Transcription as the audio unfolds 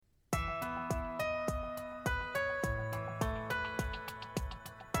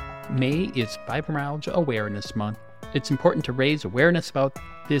May is Fibromyalgia Awareness Month. It's important to raise awareness about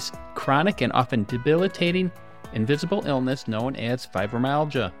this chronic and often debilitating invisible illness known as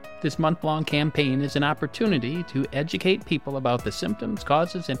fibromyalgia. This month-long campaign is an opportunity to educate people about the symptoms,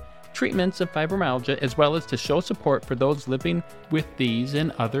 causes, and treatments of fibromyalgia, as well as to show support for those living with these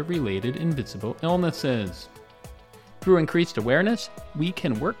and other related invisible illnesses. Through increased awareness, we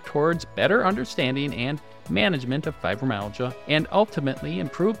can work towards better understanding and management of fibromyalgia and ultimately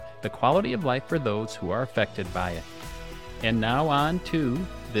improve the quality of life for those who are affected by it. And now on to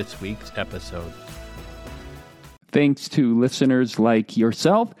this week's episode. Thanks to listeners like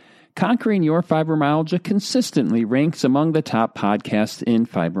yourself, Conquering Your Fibromyalgia consistently ranks among the top podcasts in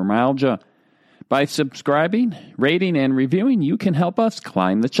fibromyalgia. By subscribing, rating, and reviewing, you can help us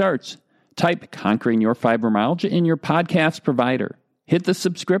climb the charts. Type Conquering Your Fibromyalgia in your podcast provider. Hit the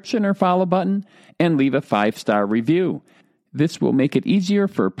subscription or follow button and leave a 5-star review. This will make it easier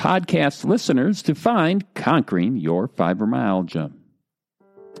for podcast listeners to find Conquering Your Fibromyalgia.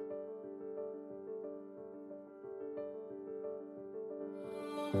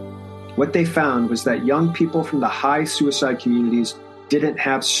 What they found was that young people from the high suicide communities didn't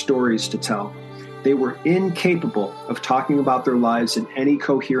have stories to tell. They were incapable of talking about their lives in any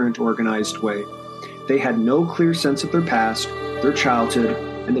coherent, organized way. They had no clear sense of their past, their childhood,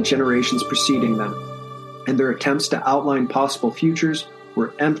 and the generations preceding them. And their attempts to outline possible futures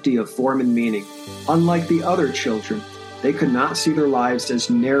were empty of form and meaning. Unlike the other children, they could not see their lives as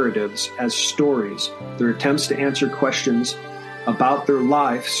narratives, as stories. Their attempts to answer questions about their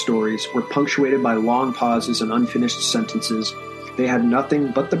life stories were punctuated by long pauses and unfinished sentences. They had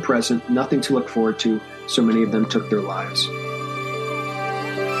nothing but the present, nothing to look forward to, so many of them took their lives.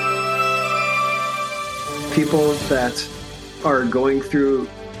 People that are going through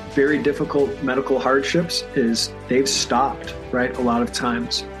very difficult medical hardships is they've stopped, right, a lot of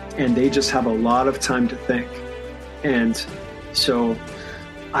times, and they just have a lot of time to think. And so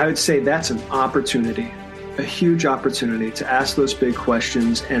I would say that's an opportunity, a huge opportunity to ask those big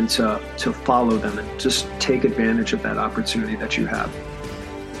questions and to follow them and just take advantage of that opportunity that you have.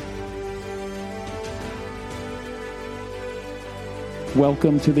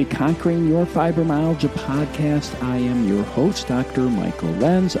 Welcome to the Conquering Your Fibromyalgia podcast. I am your host, Dr. Michael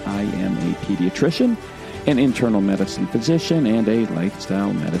Lenz. I am a pediatrician, an internal medicine physician, and a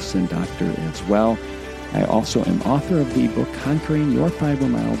lifestyle medicine doctor as well. I also am author of the book Conquering Your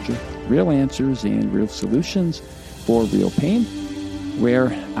Fibromyalgia, Real Answers and Real Solutions for Real Pain,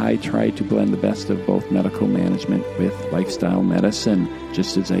 where I try to blend the best of both medical management with lifestyle medicine,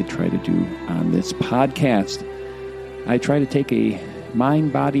 just as I try to do on this podcast. I try to take a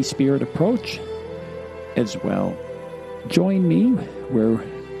mind, body, spirit approach as well. Join me where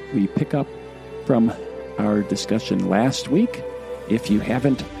we pick up from our discussion last week. If you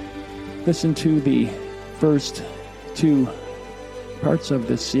haven't listened to the first 2 parts of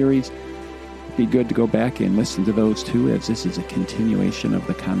this series, it'd be good to go back and listen to those too, as this is a continuation of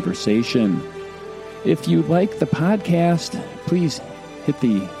the conversation. If you like the podcast, please hit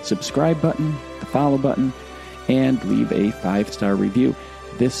the subscribe button, the follow button, and leave a 5-star review.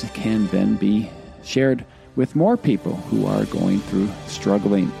 This can then be shared with more people who are going through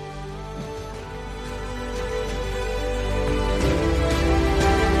struggling.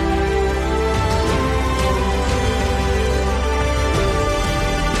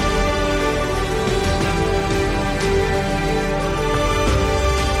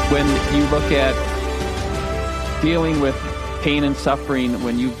 When you look at dealing with pain and suffering,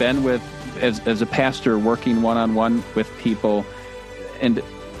 when you've been with as a pastor working one-on-one with people, and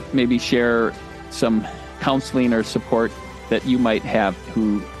maybe share some counseling or support that you might have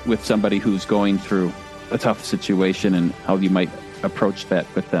with somebody who's going through a tough situation and how you might approach that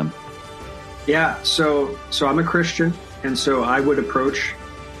with them. Yeah, so I'm a Christian, and so I would approach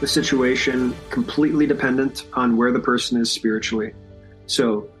the situation completely dependent on where the person is spiritually.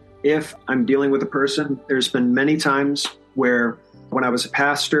 So if I'm dealing with a person, there's been many times where when I was a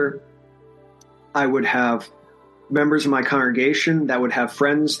pastor, I would have members of my congregation that would have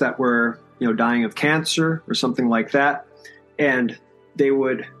friends that were, dying of cancer or something like that. And they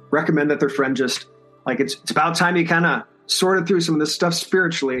would recommend that their friend just, it's about time you kind of sorted through some of this stuff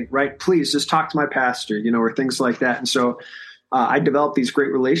spiritually, right? Please just talk to my pastor, or things like that. And so I developed these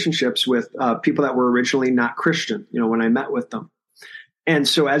great relationships with people that were originally not Christian, when I met with them. And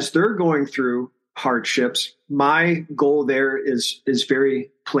so as they're going through hardships, my goal there is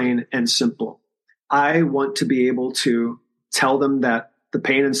very plain and simple. I want to be able to tell them that the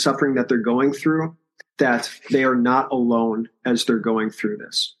pain and suffering that they're going through, that they are not alone as they're going through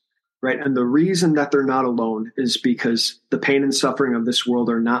this. right? And the reason that they're not alone is because the pain and suffering of this world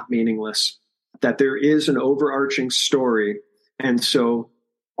are not meaningless, that there is an overarching story. And so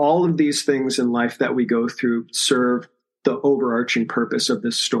all of these things in life that we go through serve the overarching purpose of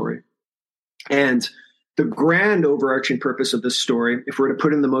this story. And the grand overarching purpose of this story, if we're to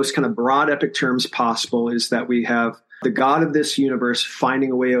put in the most kind of broad epic terms possible, is that we have the God of this universe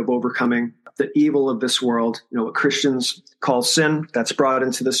finding a way of overcoming the evil of this world, what Christians call sin that's brought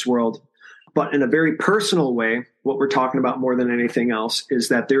into this world. But in a very personal way, what we're talking about more than anything else is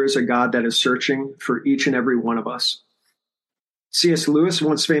that there is a God that is searching for each and every one of us. C.S. Lewis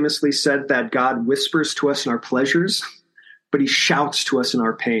once famously said that God whispers to us in our pleasures, but he shouts to us in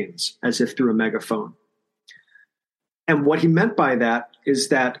our pains, as if through a megaphone. And what he meant by that is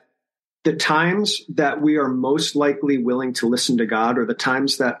that the times that we are most likely willing to listen to God, or the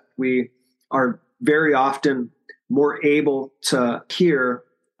times that we are very often more able to hear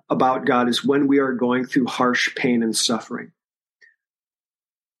about God, is when we are going through harsh pain and suffering.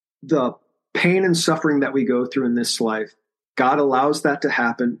 The pain and suffering that we go through in this life, God allows that to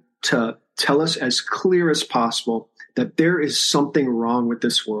happen to tell us as clear as possible that there is something wrong with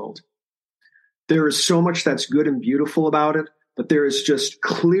this world. There is so much that's good and beautiful about it, but there is just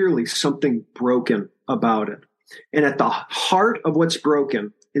clearly something broken about it. And at the heart of what's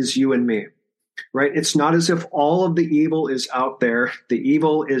broken is you and me, right? It's not as if all of the evil is out there. The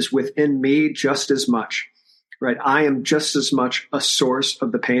evil is within me just as much, right? I am just as much a source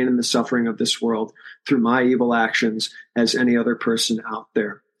of the pain and the suffering of this world through my evil actions as any other person out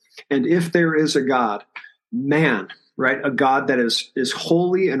there. And if there is a God, man, right, a God that is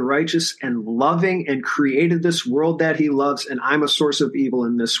holy and righteous and loving and created this world that he loves, and I'm a source of evil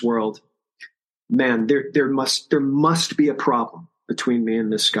in this world, man, there must be a problem between me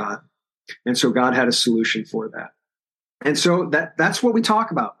and this God. And so God had a solution for that. And so that's what we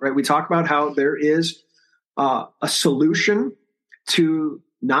talk about, right? We talk about how there is a solution to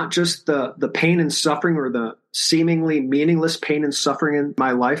not just the pain and suffering, or the seemingly meaningless pain and suffering in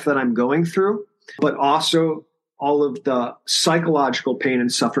my life that I'm going through, but also all of the psychological pain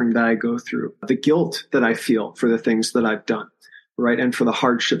and suffering that I go through, the guilt that I feel for the things that I've done, right? And for the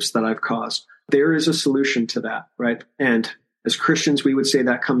hardships that I've caused. There is a solution to that, right? And as Christians, we would say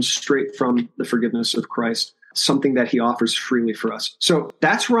that comes straight from the forgiveness of Christ, something that he offers freely for us. So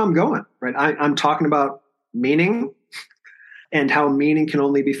that's where I'm going, right? I'm talking about meaning and how meaning can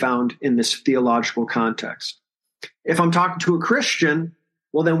only be found in this theological context. If I'm talking to a Christian,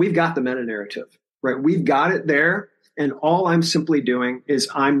 well, then we've got the meta-narrative, right? We've got it there. And all I'm simply doing is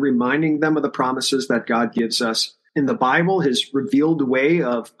I'm reminding them of the promises that God gives us in the Bible, his revealed way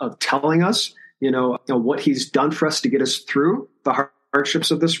of telling us, what he's done for us to get us through the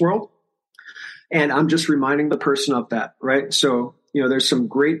hardships of this world. And I'm just reminding the person of that, right? So, there's some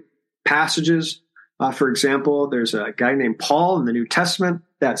great passages. For example, there's a guy named Paul in the New Testament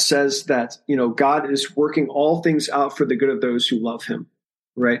that says that, God is working all things out for the good of those who love him,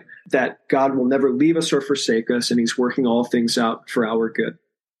 right? That God will never leave us or forsake us, and he's working all things out for our good.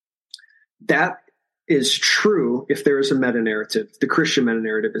 That is true if there is a meta-narrative. The Christian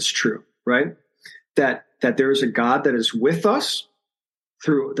meta-narrative is true, right? That there is a God that is with us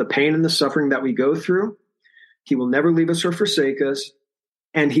through the pain and the suffering that we go through. He will never leave us or forsake us,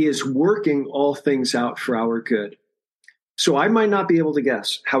 and he is working all things out for our good. So I might not be able to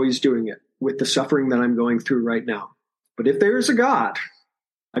guess how he's doing it with the suffering that I'm going through right now. But if there is a God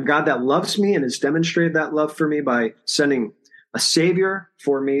that loves me and has demonstrated that love for me by sending a Savior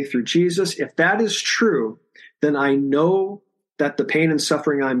for me through Jesus, if that is true, then I know that the pain and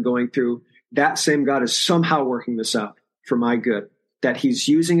suffering I'm going through, that same God is somehow working this out for my good, that he's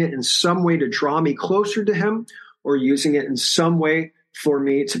using it in some way to draw me closer to him, or using it in some way for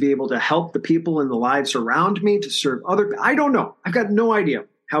me to be able to help the people in the lives around me, to serve other. I don't know. I've got no idea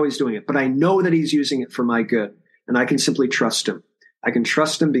how he's doing it, but I know that he's using it for my good, and I can simply trust him. I can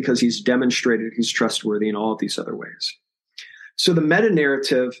trust him because he's demonstrated he's trustworthy in all of these other ways. So the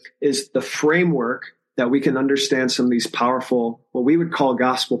meta-narrative is the framework that we can understand some of these powerful, what we would call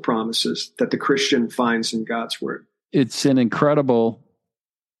gospel promises that the Christian finds in God's word. It's an incredible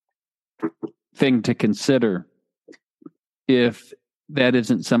thing to consider if that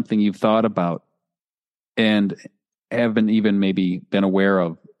isn't something you've thought about and haven't even maybe been aware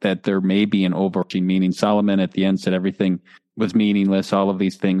of, that there may be an overarching meaning. Solomon at the end said everything was meaningless. All of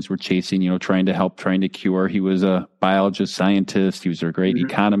these things were chasing, trying to help, trying to cure. He was a biologist, scientist. He was a great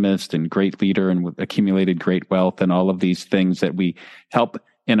economist and great leader, and accumulated great wealth, and all of these things that we help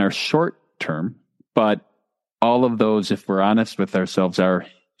in our short term. But all of those, if we're honest with ourselves, are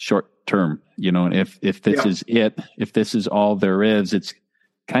short term. And if this is it, if this is all there is, it's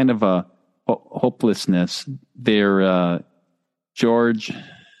kind of a hopelessness. George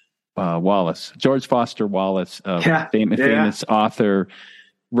Foster Wallace, famous author,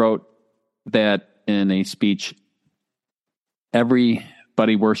 wrote that in a speech.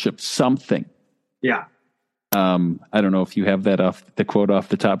 Everybody worships something. Yeah. I don't know if you have the quote off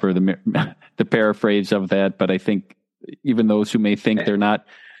the top or the paraphrase of that, but I think even those who may think they're not,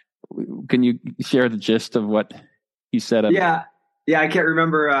 can you share the gist of what he said? Yeah, I can't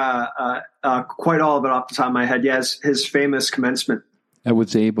remember quite all of it off the top of my head. Yes, his famous commencement. I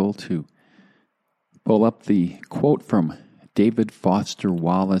was able to pull up the quote from David Foster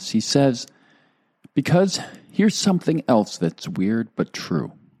Wallace. He says, "Because here's something else that's weird but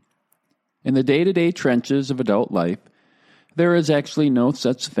true. In the day-to-day trenches of adult life, there is actually no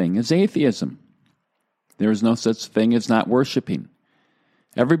such thing as atheism. There is no such thing as not worshiping.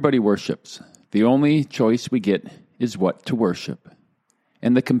 Everybody worships. The only choice we get is what to worship.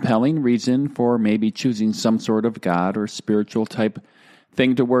 And the compelling reason for maybe choosing some sort of God or spiritual type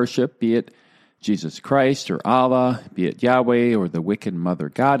thing to worship, be it Jesus Christ or Allah, be it Yahweh or the wicked mother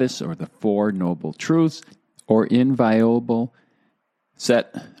goddess or the Four Noble Truths or inviolable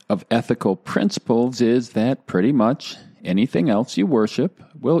set of ethical principles, is that pretty much anything else you worship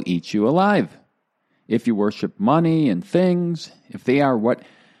will eat you alive. If you worship money and things, if they are what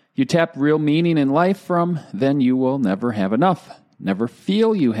you tap real meaning in life from, then you will never have enough, never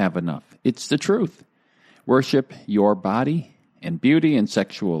feel you have enough. It's the truth. Worship your body and beauty and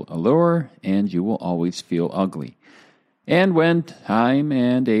sexual allure, and you will always feel ugly. And when time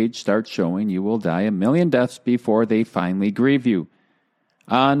and age start showing, you will die a million deaths before they finally grieve you.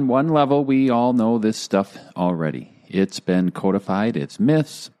 On one level, we all know this stuff already. It's been codified as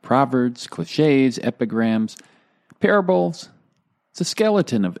myths, proverbs, cliches, epigrams, parables. It's a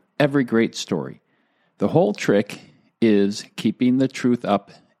skeleton of every great story. The whole trick is keeping the truth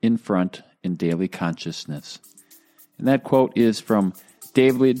up in front in daily consciousness." And that quote is from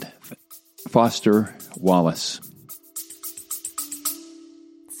David Foster Wallace.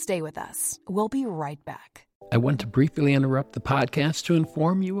 Stay with us. We'll be right back. I want to briefly interrupt the podcast to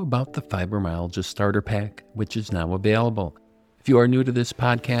inform you about the Fibromyalgia Starter Pack, which is now available. If you are new to this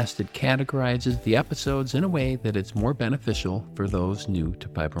podcast, it categorizes the episodes in a way that is more beneficial for those new to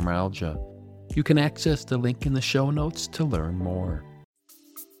fibromyalgia. You can access the link in the show notes to learn more.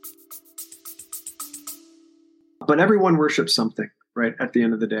 But everyone worships something, right, at the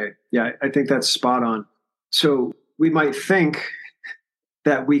end of the day. Yeah, I think that's spot on. So we might think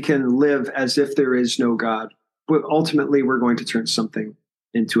that we can live as if there is no God, but ultimately we're going to turn something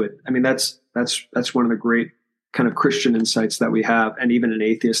into it. I mean, that's one of the great kind of Christian insights that we have, and even an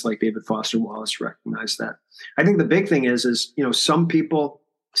atheist like David Foster Wallace recognized that. I think the big thing is some people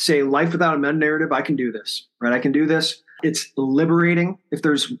say, life without a meta-narrative, I can do this, right? I can do this. It's liberating if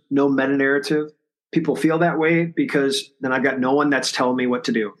there's no meta-narrative. People feel that way because then I've got no one that's telling me what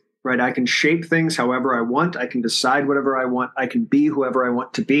to do, right? I can shape things however I want. I can decide whatever I want. I can be whoever I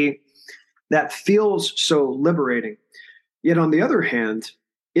want to be. That feels so liberating. Yet on the other hand,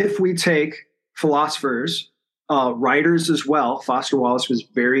 if we take philosophers, writers as well, Foster Wallace was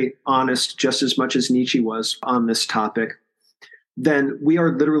very honest, just as much as Nietzsche was on this topic, then we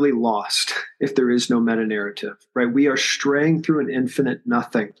are literally lost if there is no meta-narrative, right? We are straying through an infinite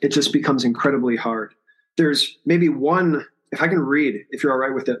nothing. It just becomes incredibly hard. There's maybe one, if I can read, if you're all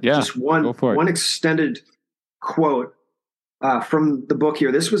right with it, just one extended quote from the book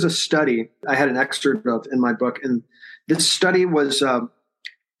here. This was a study I had an excerpt of in my book. And this study was,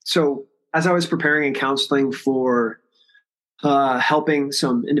 so as I was preparing and counseling for helping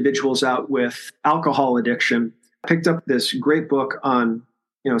some individuals out with alcohol addiction, I picked up this great book on,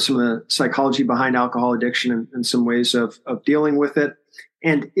 some of the psychology behind alcohol addiction and some ways of dealing with it.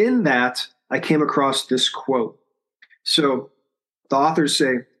 And in that, I came across this quote. So the authors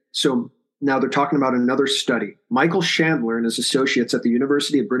say, so now they're talking about another study. Michael Chandler and his associates at the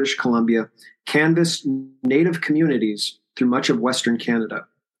University of British Columbia canvassed Native communities through much of Western Canada.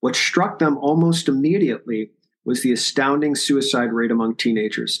 What struck them almost immediately was the astounding suicide rate among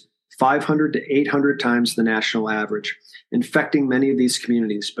teenagers, 500 to 800 times the national average, infecting many of these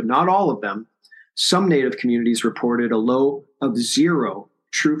communities, but not all of them. Some Native communities reported a low of 0,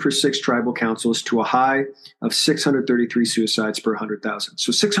 true for 6 tribal councils, to a high of 633 suicides per 100,000.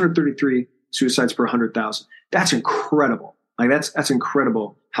 So 633 suicides per 100,000. That's incredible. Like that's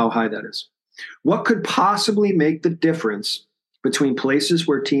incredible how high that is. What could possibly make the difference between places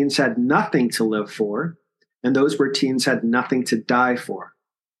where teens had nothing to live for and those where teens had nothing to die for?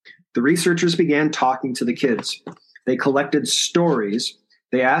 The researchers began talking to the kids. They collected stories.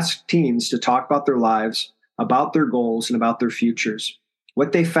 They asked teens to talk about their lives, about their goals, and about their futures.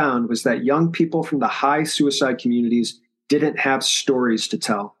 what they found was that young people from the high suicide communities didn't have stories to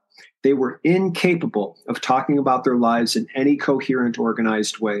tell. They were incapable of talking about their lives in any coherent,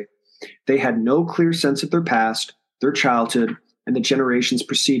 organized way. They had no clear sense of their past, their childhood, and the generations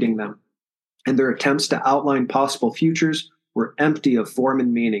preceding them. And their attempts to outline possible futures were empty of form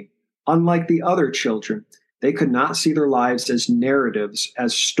and meaning. Unlike the other children, they could not see their lives as narratives,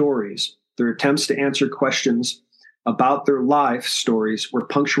 as stories. Their attempts to answer questions about their life stories were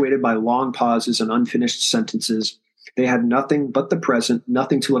punctuated by long pauses and unfinished sentences. They had nothing but the present,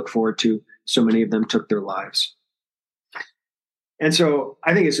 nothing to look forward to, so many of them took their lives. And so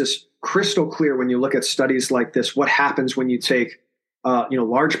I think it's just crystal clear when you look at studies like this, what happens when you take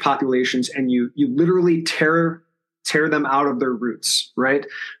large populations and you literally tear them out of their roots, right?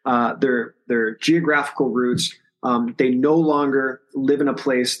 Their geographical roots. They no longer live in a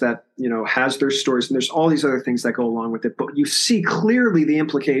place that, has their stories, and there's all these other things that go along with it. But you see clearly the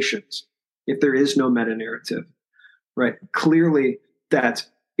implications if there is no meta-narrative, right? Clearly that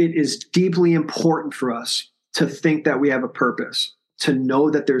it is deeply important for us to think that we have a purpose, to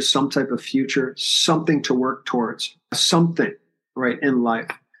know that there's some type of future, something to work towards, something, right, in life.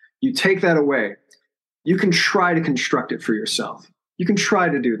 You take that away, you can try to construct it for yourself. You can try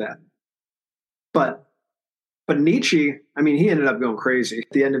to do that. But Nietzsche, he ended up going crazy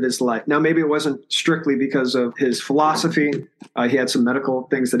at the end of his life. Now, maybe it wasn't strictly because of his philosophy. He had some medical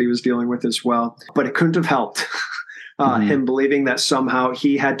things that he was dealing with as well, but it couldn't have helped him believing that somehow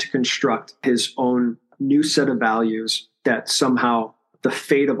he had to construct his own new set of values, that somehow the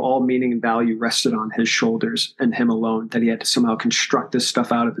fate of all meaning and value rested on his shoulders and him alone, that he had to somehow construct this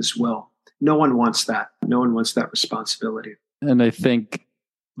stuff out of his will. No one wants that. No one wants that responsibility. And I think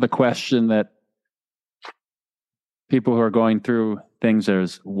the question that people who are going through things,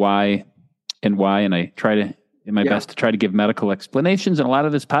 there's why, and I try to, in my best, to try to give medical explanations. And a lot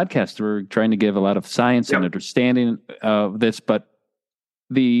of this podcast, we're trying to give a lot of science and understanding of this, but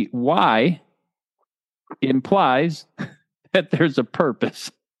the why implies that there's a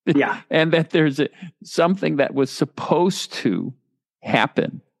purpose. Yeah. And that there's something that was supposed to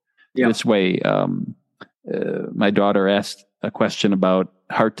happen this way. My daughter asked a question about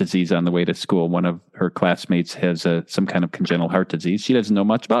heart disease on the way to school. One of her classmates has some kind of congenital heart disease. She doesn't know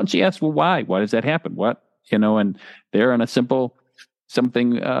much about it. And she asked, well, why? Why does that happen? What? And they're on a simple,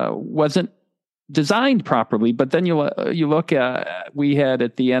 something wasn't designed properly. But then you look at, we had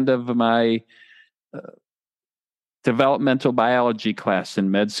at the end of my developmental biology class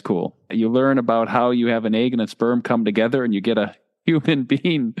in med school, you learn about how you have an egg and a sperm come together and you get a human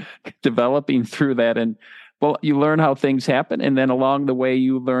being developing through that. And well, you learn how things happen, and then along the way,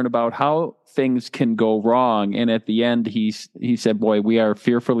 you learn about how things can go wrong. And at the end, he said, "Boy, we are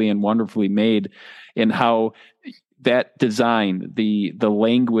fearfully and wonderfully made," and how that design, the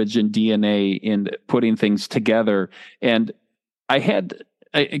language and DNA in putting things together. And I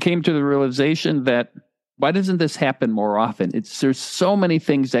came to the realization that why doesn't this happen more often? There's so many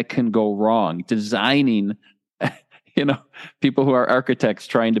things that can go wrong designing. People who are architects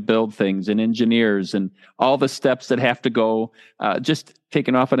trying to build things, and engineers, and all the steps that have to go, just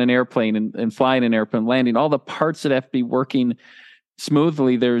taking off on an airplane and flying an airplane, landing, all the parts that have to be working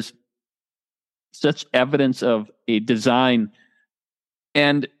smoothly. There's such evidence of a design.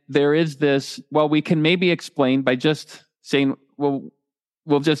 And there is this, well, we can maybe explain by just saying, well,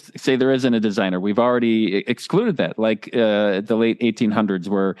 we'll just say there isn't a designer. We've already excluded that, like the late 1800s,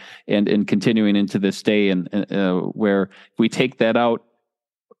 where and continuing into this day, and where if we take that out,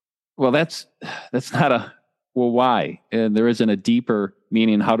 well, that's not why? And there isn't a deeper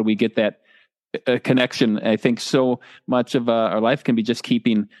meaning. How do we get that connection? I think so much of our life can be just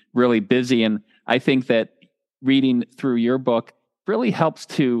keeping really busy, and I think that reading through your book really helps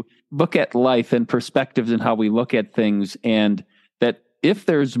to look at life and perspectives and how we look at things, and that if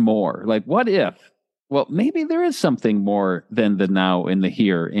there's more, like what if? Well, maybe there is something more than the now and the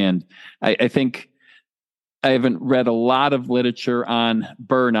here. And I think I haven't read a lot of literature on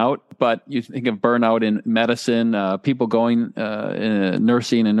burnout, but you think of burnout in medicine, people going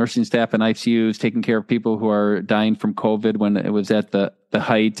nursing and nursing staff in ICUs, taking care of people who are dying from COVID when it was at the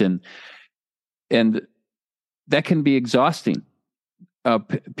height. And that can be exhausting.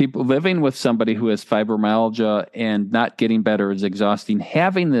 People living with somebody who has fibromyalgia and not getting better is exhausting.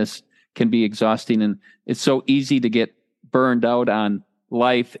 Having this can be exhausting, and it's so easy to get burned out on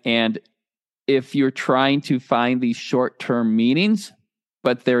life. And if you're trying to find these short-term meanings,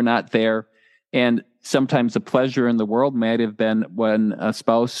 but they're not there, and sometimes the pleasure in the world might have been when a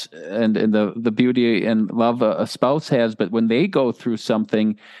spouse and the beauty and love a spouse has, but when they go through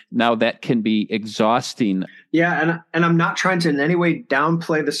something, now that can be exhausting. Yeah, and I'm not trying to in any way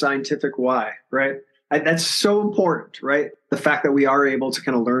downplay the scientific why, right? That's so important, right? The fact that we are able to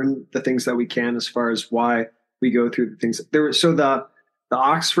kind of learn the things that we can as far as why we go through the things. So the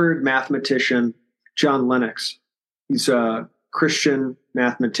Oxford mathematician John Lennox, he's a Christian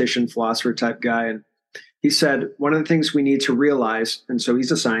mathematician, philosopher type guy, and he said one of the things we need to realize, and so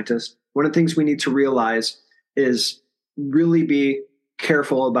he's a scientist, one of the things we need to realize is really be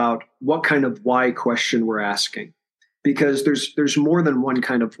careful about what kind of why question we're asking, because there's more than one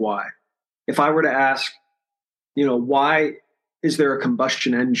kind of why. If I were to ask, why is there a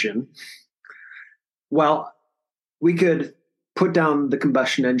combustion engine? Well, we could put down the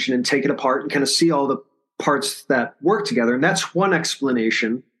combustion engine and take it apart and kind of see all the parts that work together. And that's one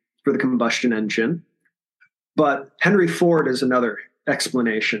explanation for the combustion engine. But Henry Ford is another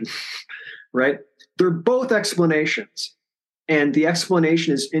explanation, right? They're both explanations. And the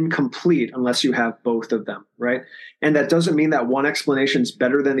explanation is incomplete unless you have both of them, right? And that doesn't mean that one explanation is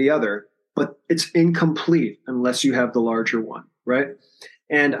better than the other, but it's incomplete unless you have the larger one, right?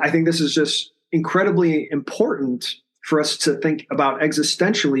 And I think this is just incredibly important for us to think about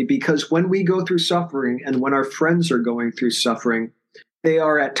existentially, because when we go through suffering and when our friends are going through suffering, they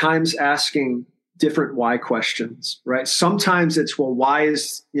are at times asking different why questions, right? Sometimes it's, well, why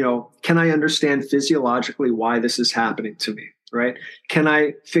is, can I understand physiologically why this is happening to me, right? Can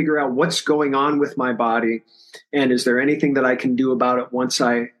I figure out what's going on with my body? And is there anything that I can do about it once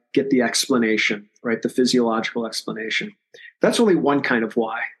I get the explanation, right? The physiological explanation. That's only one kind of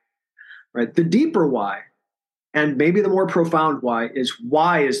why, right? The deeper why, and maybe the more profound why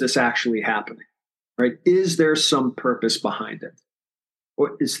is this actually happening, right? Is there some purpose behind it?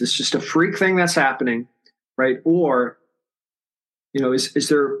 Or is this just a freak thing that's happening, right? Or, is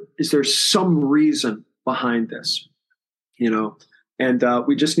there some reason behind this, And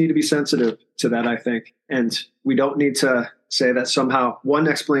we just need to be sensitive to that, I think. And we don't need to say that somehow one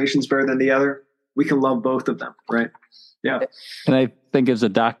explanation is better than the other. We can love both of them, right? Yeah. And I think as a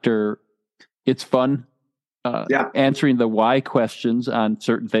doctor, it's fun answering the why questions on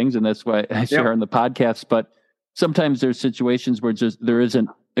certain things. And that's why I share on the podcast. But sometimes there's situations where there isn't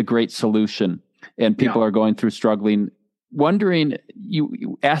a great solution and people are going through struggling, wondering,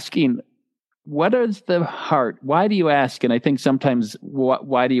 you asking, what is the heart? Why do you ask? And I think sometimes,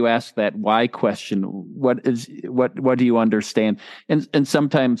 why do you ask that why question? What do you understand? And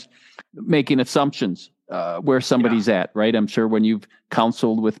sometimes making assumptions where somebody's at, right? I'm sure when you've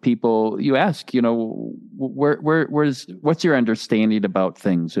counseled with people, you ask, what's your understanding about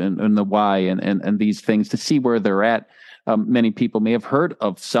things and the why and these things to see where they're at. Many people may have heard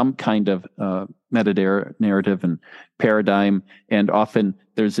of some kind of meta-narrative and paradigm, and often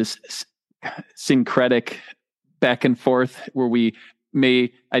there's this syncretic back and forth where we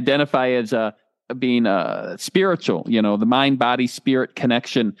may identify as being spiritual, the mind, body, spirit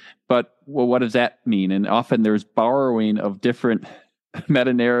connection. But what does that mean? And often there's borrowing of different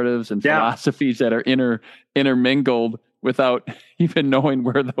meta-narratives and philosophies that are intermingled without even knowing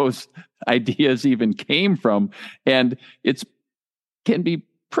where those ideas even came from. And can be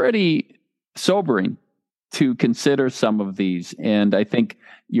pretty sobering to consider some of these. And I think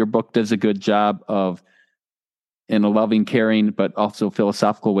your book does a good job of, in a loving, caring, but also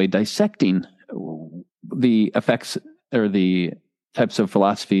philosophical way, dissecting the effects or the types of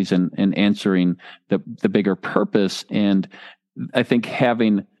philosophies and answering the bigger purpose. And I think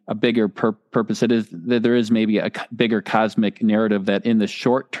having a bigger purpose, there is maybe a bigger cosmic narrative that in the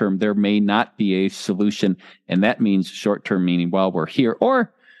short term, there may not be a solution. And that means short term, meaning while we're here,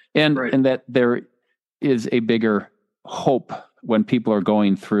 and that there is a bigger hope when people are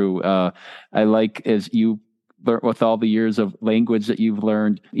going through. I like, as you, with all the years of language that you've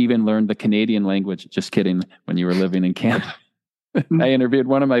learned, even learned the Canadian language. Just kidding. When you were living in Canada, I interviewed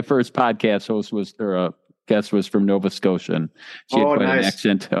one of my first podcast hosts guest was from Nova Scotia, and she had quite an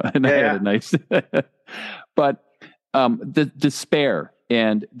accent, and I had a nice. But the despair,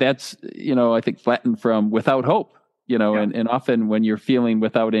 and that's I think flattened from without hope. And often when you're feeling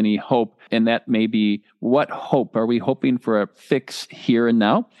without any hope, and that may be, what hope are we hoping for? A fix here and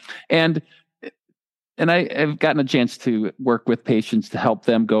now, and I've gotten a chance to work with patients to help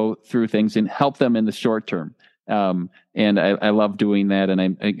them go through things and help them in the short term. And I love doing that.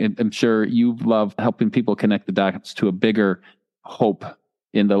 And I'm sure you love helping people connect the dots to a bigger hope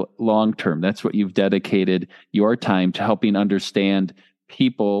in the long term. That's what you've dedicated your time to, helping understand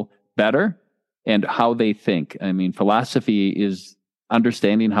people better and how they think. I mean, philosophy is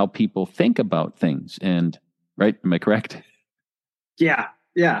understanding how people think about things. And right, am I correct? Yeah,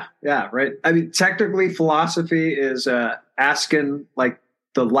 right. I mean, technically, philosophy is asking like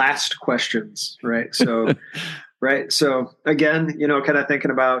the last questions, right? So, right. So again, kind of thinking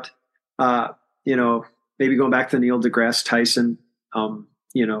about, maybe going back to the Neil deGrasse Tyson,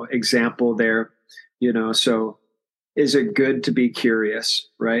 example there, so is it good to be curious,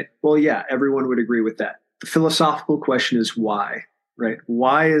 right? Well, yeah, everyone would agree with that. The philosophical question is why, right?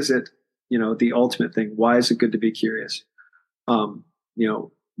 Why is it, the ultimate thing? Why is it good to be curious?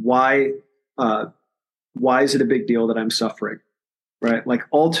 Why is it a big deal that I'm suffering, right? Like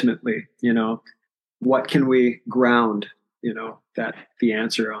ultimately, what can we ground, that the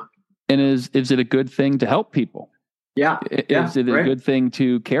answer on? And is it a good thing to help people? Yeah. Is it a good thing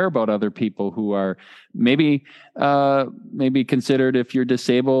to care about other people who are maybe considered, if you're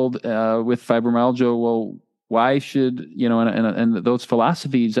disabled with fibromyalgia? Well, why should and those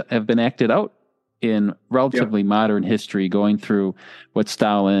philosophies have been acted out in relatively modern history, going through what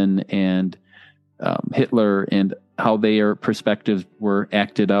Stalin and Hitler and how their perspectives were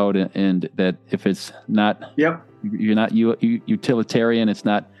acted out, and that if it's not, you're not utilitarian, it's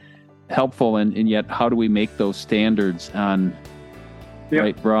not helpful, and yet how do we make those standards on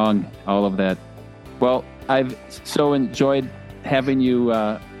right, wrong, all of that? Well, I've so enjoyed having you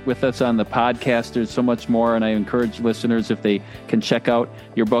with us on the podcast. There's so much more, and I encourage listeners, if they can check out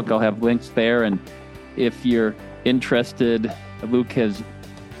your book, I'll have links there. And if you're interested, Luke is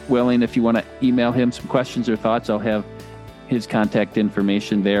willing, if you want to email him some questions or thoughts, I'll have his contact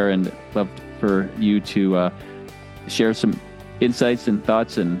information there, and love for you to share some insights and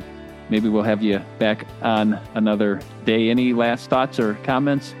thoughts, and maybe we'll have you back on another day. Any last thoughts or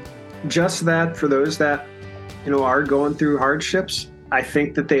comments? Just that for those that, are going through hardships, I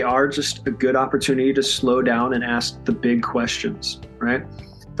think that they are just a good opportunity to slow down and ask the big questions, right?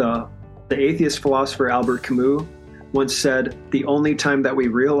 The atheist philosopher Albert Camus once said, the only time that we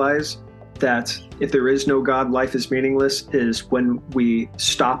realize that if there is no God, life is meaningless, is when we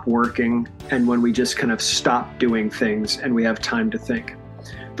stop working and when we just kind of stop doing things and we have time to think.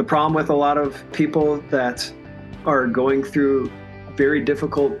 The problem with a lot of people that are going through very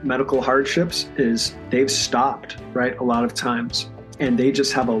difficult medical hardships is they've stopped, right, a lot of times, and they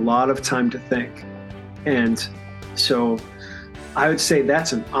just have a lot of time to think. And so I would say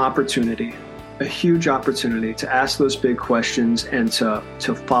that's an opportunity, a huge opportunity to ask those big questions and to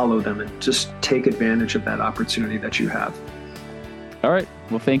follow them and just take advantage of that opportunity that you have. All right.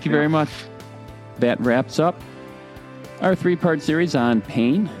 Well, thank you very much. That wraps up our 3-part series on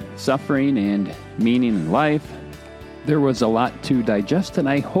pain, suffering, and meaning in life. There was a lot to digest, and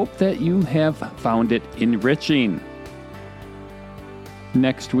I hope that you have found it enriching.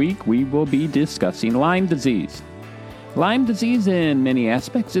 Next week, we will be discussing Lyme disease. Lyme disease in many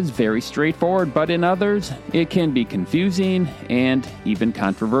aspects is very straightforward, but in others, it can be confusing and even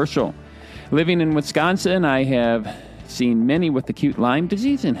controversial. Living in Wisconsin, I have seen many with acute Lyme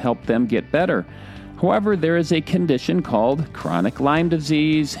disease and helped them get better. However, there is a condition called chronic Lyme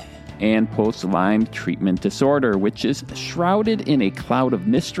disease and post-Lyme treatment disorder, which is shrouded in a cloud of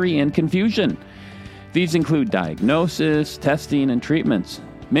mystery and confusion. These include diagnosis, testing, and treatments.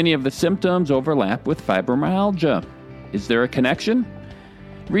 Many of the symptoms overlap with fibromyalgia. Is there a connection?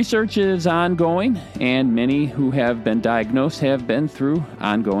 Research is ongoing, and many who have been diagnosed have been through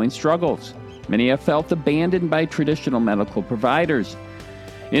ongoing struggles. Many have felt abandoned by traditional medical providers.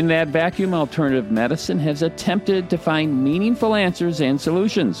 In that vacuum, alternative medicine has attempted to find meaningful answers and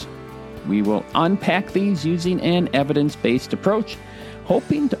solutions. We will unpack these using an evidence-based approach,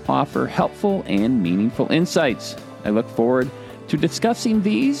 hoping to offer helpful and meaningful insights. I look forward to discussing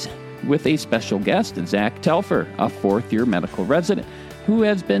these with a special guest, Zach Telfer, a fourth-year medical resident who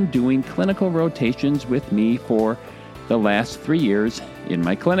has been doing clinical rotations with me for the last 3 years in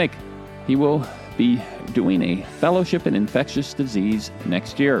my clinic. He will be doing a fellowship in infectious disease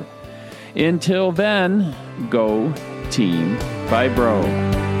next year. Until then, go Team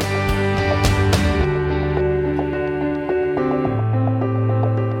Fibro.